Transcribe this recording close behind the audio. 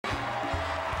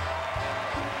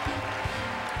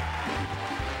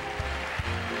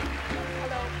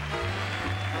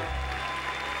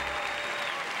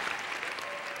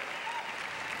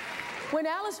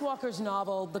Alice Walker's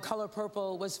novel, The Color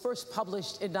Purple, was first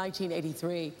published in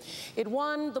 1983, it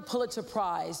won the Pulitzer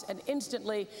Prize and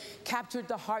instantly captured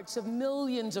the hearts of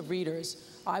millions of readers.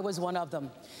 I was one of them.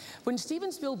 When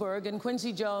Steven Spielberg and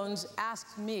Quincy Jones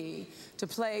asked me to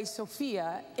play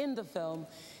Sophia in the film,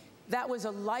 that was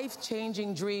a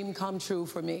life-changing dream come true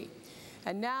for me.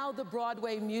 And now the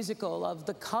Broadway musical of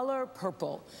The Color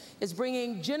Purple is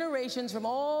bringing generations from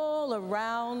all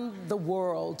around the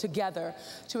world together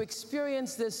to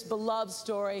experience this beloved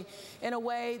story in a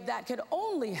way that could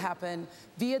only happen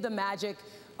via the magic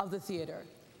of the theater.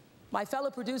 My fellow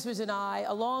producers and I,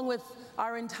 along with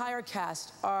our entire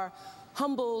cast, are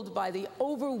humbled by the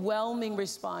overwhelming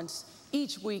response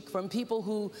each week from people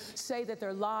who say that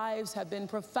their lives have been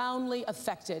profoundly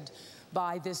affected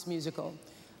by this musical.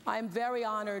 I am very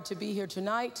honored to be here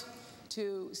tonight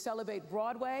to celebrate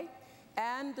Broadway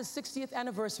and the 60th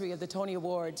anniversary of the Tony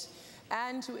Awards,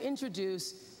 and to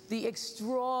introduce the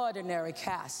extraordinary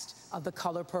cast of The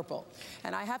Color Purple.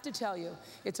 And I have to tell you,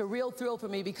 it's a real thrill for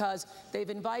me because they've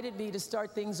invited me to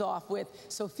start things off with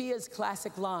Sophia's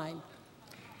classic line,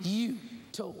 "You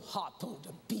told Harpo to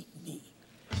beat me."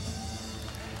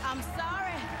 I'm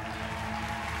sorry.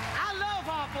 I love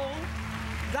Harpo.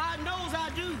 God knows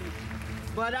I do.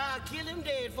 But I'll kill him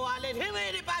dead before I let him or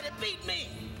anybody beat me.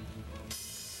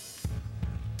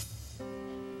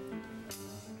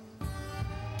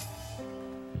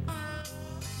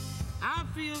 I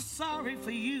feel sorry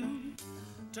for you,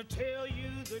 to tell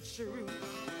you the truth.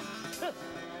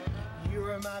 You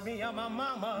remind me of my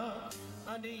mama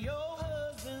under your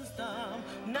husband's thumb.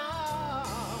 Now,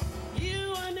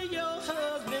 you under your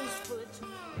husband's foot,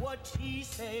 what he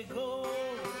say goes.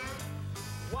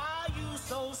 Why you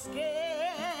so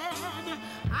scared?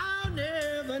 I'll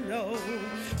never know.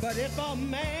 But if a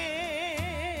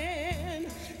man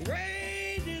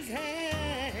raised his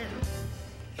hand,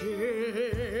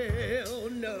 hell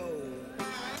no.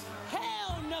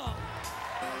 Hell no.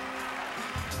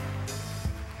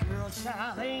 Girl,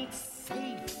 child ain't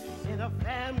safe in a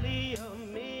family of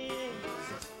men.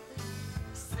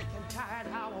 Sick and tired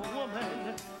how a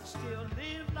woman still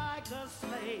live like a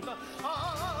slave.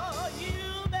 Oh,